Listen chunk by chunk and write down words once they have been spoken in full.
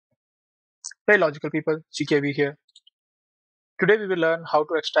Hey logical people, GKV here. Today we will learn how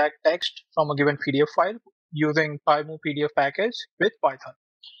to extract text from a given PDF file using pyMuPdf package with Python.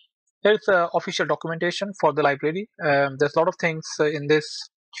 Here's the official documentation for the library. There's a lot of things in this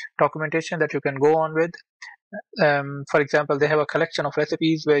documentation that you can go on with. For example, they have a collection of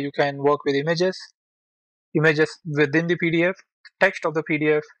recipes where you can work with images within the PDF, text of the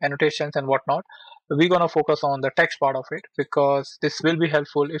PDF, annotations and whatnot. We're going to focus on the text part of it because this will be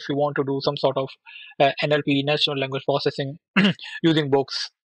helpful if you want to do some sort of NLP, natural language processing, using books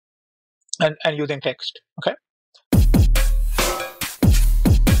and using text. Okay.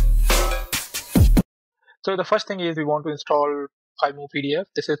 So the first thing is we want to install pyMuPdf.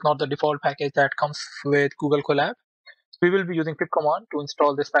 This is not the default package that comes with Google Colab. We will be using pip command to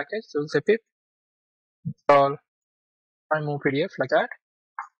install this package. So we'll say pip install pyMuPdf like that.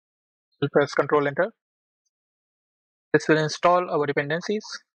 We'll press Control Enter. This will install our dependencies.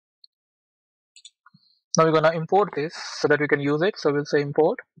 Now we're going to import this so that we can use it. So we'll say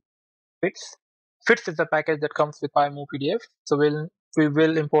import fits. Fits is the package that comes with pyMuPdf. So we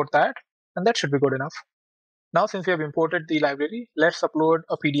will import that, and that should be good enough. Now since we have imported the library, let's upload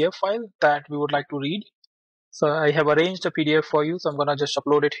a PDF file that we would like to read. So I have arranged a PDF for you, so I'm going to just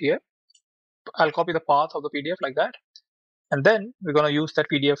upload it here. I'll copy the path of the PDF like that, and then we're going to use that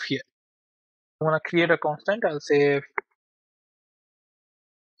PDF here. I'm going to create a constant. I'll say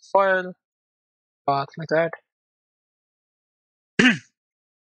file path like that.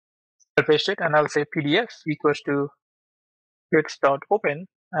 I'll paste it and I'll say PDF equals to bits.open,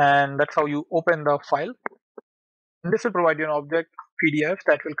 and that's how you open the file. And this will provide you an object PDF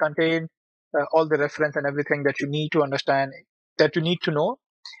that will contain all the reference and everything that you need to understand, that you need to know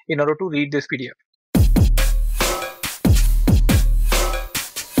in order to read this PDF.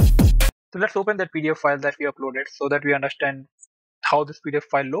 So let's open that PDF file that we uploaded so that we understand how this PDF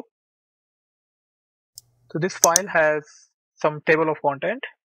file looks. So this file has some table of content.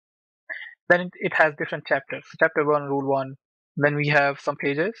 Then it has different chapters. Chapter 1, rule 1. Then we have some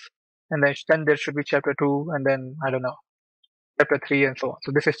pages. And then there should be chapter 2, and then, I don't know, chapter 3 and so on.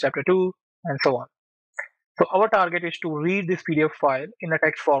 So this is chapter 2 and so on. So our target is to read this PDF file in a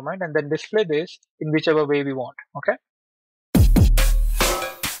text format and then display this in whichever way we want. Okay.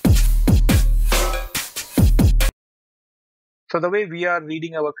 So the way we are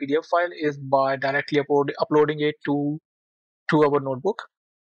reading our PDF file is by directly uploading it to our notebook.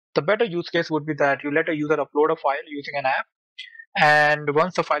 The better use case would be that you let a user upload a file using an app, and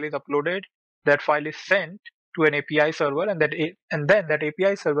once the file is uploaded, that file is sent to an API server, and then that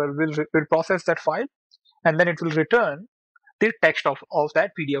API server will process that file, and then it will return the text of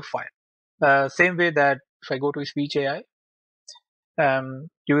that PDF file. Same way that if I go to speech AI,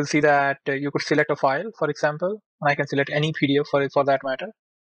 you will see that you could select a file, for example, and I can select any PDF for that matter.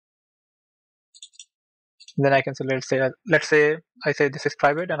 Then I can select, let's say I say this is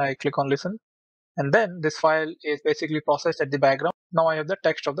private, and I click on listen, and then this file is basically processed at the background. Now I have the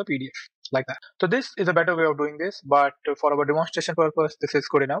text of the PDF like that. So this is a better way of doing this, but for our demonstration purpose, this is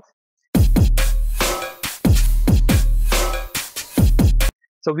good enough.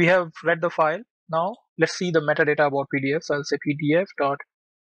 So we have read the file. Now let's see the metadata about PDF. So I'll say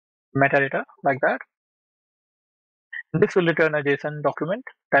pdf.metadata like that. And this will return a JSON document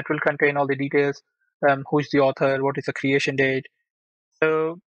that will contain all the details, who is the author, what is the creation date.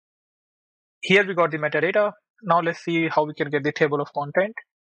 So here we got the metadata. Now let's see how we can get the table of content.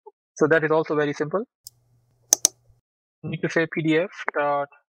 So that is also very simple. You need to say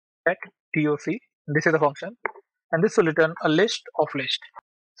pdf.getToc. This is the function, and this will return a list of list.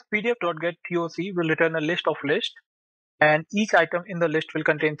 So pdf.getToc will return a list of list, and each item in the list will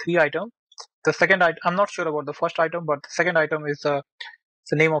contain 3 items. The second item, I'm not sure about the first item, but the second item is the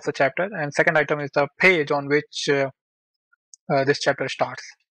name of the chapter, and second item is the page on which this chapter starts.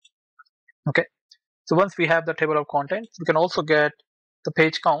 Okay. So once we have the table of contents, we can also get the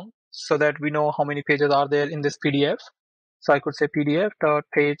page count so that we know how many pages are there in this PDF. So I could say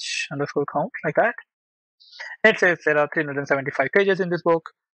pdf.page_count like that. It says there are 375 pages in this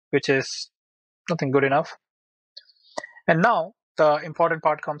book, which is nothing good enough. And now the important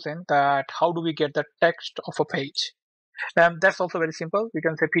part comes in, that how do we get the text of a page? That's also very simple. We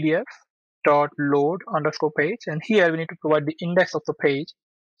can say pdf.load_page, and here we need to provide the index of the page.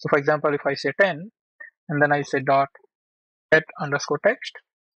 So for example, if I say 10, and then I say .get_text,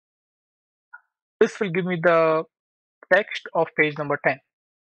 this will give me the text of page number 10.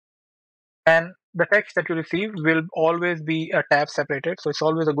 And the text that you receive will always be a tab separated. So it's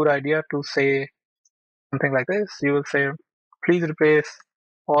always a good idea to say something like this. You will say, please replace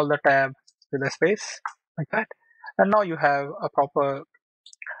all the tab with a space like that. And now you have a proper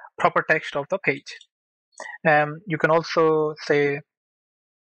proper text of the page. You can also say,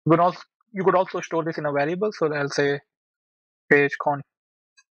 you could also store this in a variable. So I'll say page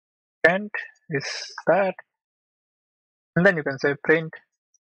content is that, and then you can say print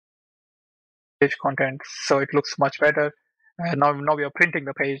page content, so it looks much better. Now we are printing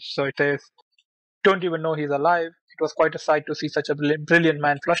the page, so it says, "Don't even know he's alive. It was quite a sight to see such a brilliant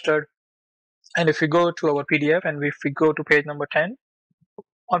man flustered." And if we go to our PDF and if we go to page number 10,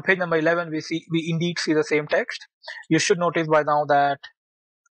 on page number 11, we indeed see the same text. You should notice by now that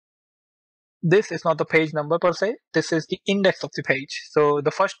this is not the page number per se. This is the index of the page. So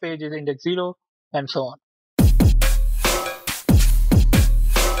the first page is index 0 and so on.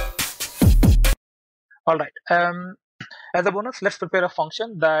 All right. As a bonus, let's prepare a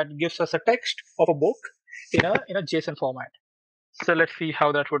function that gives us a text of a book in a JSON format. So let's see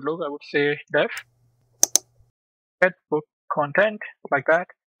how that would look. I would say def get book content like that.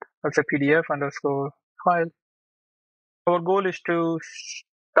 I'll say PDF underscore file. Our goal is to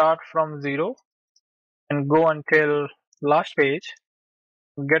start from 0 and go until last page,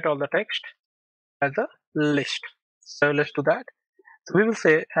 get all the text as a list. So let's do that. So we will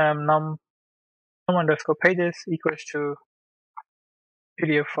say num underscore pages equals to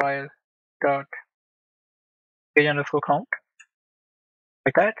PDF file dot page underscore count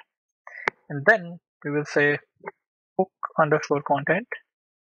like that, and then we will say book underscore content.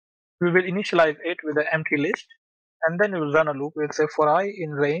 We will initialize it with an empty list, and then we will run a loop. We'll say for I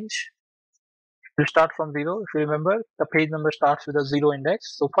in range, we'll start from 0. If you remember, the page number starts with a 0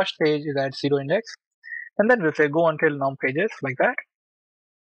 index, so first page is at 0 index, and then we'll say go until num pages like that.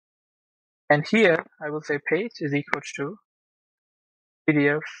 And here I will say page is equals to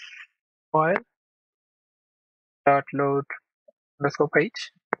PDF file dot load underscore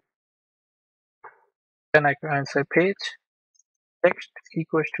page. Then I can say page text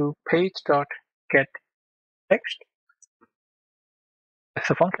equals to page dot get text. That's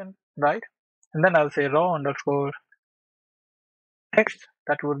a function, right? And then I'll say raw underscore text.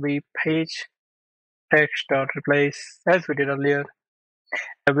 That would be page text dot replace, as we did earlier.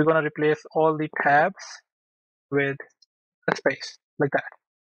 And we're gonna replace all the tabs with a space like that.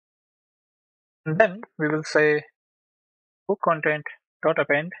 And then we will say book content dot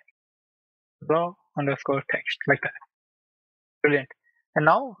append raw underscore text like that. Brilliant. And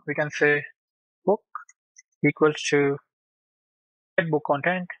now we can say book equals to get book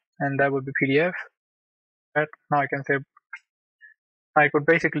content, and that would be PDF. But now I could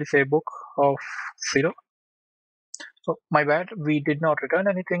basically say book of 0. So my bad, we did not return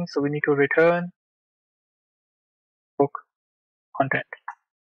anything, so we need to return book content.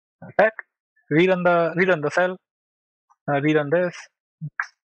 Like that. Rerun the cell, rerun this.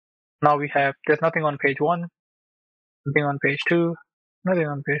 Now there's nothing on page 1, nothing on page 2, nothing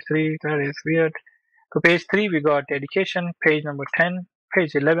on page 3. That is weird. So page 3 we got dedication, page number 10,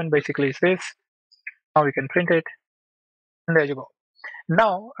 page 11 basically is this. Now we can print it, and there you go.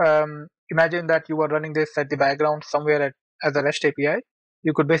 Now imagine that you are running this at the background somewhere as a REST API.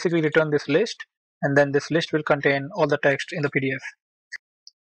 You could basically return this list, and then this list will contain all the text in the PDF.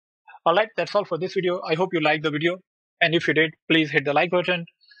 Alright, that's all for this video. I hope you liked the video, and if you did, please hit the like button,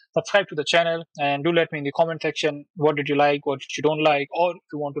 subscribe to the channel, and do let me in the comment section what did you like, what you don't like, or if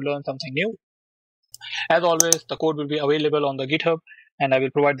you want to learn something new. As always, the code will be available on the GitHub, and I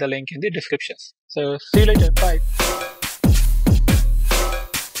will provide the link in the descriptions. So see you later. Bye.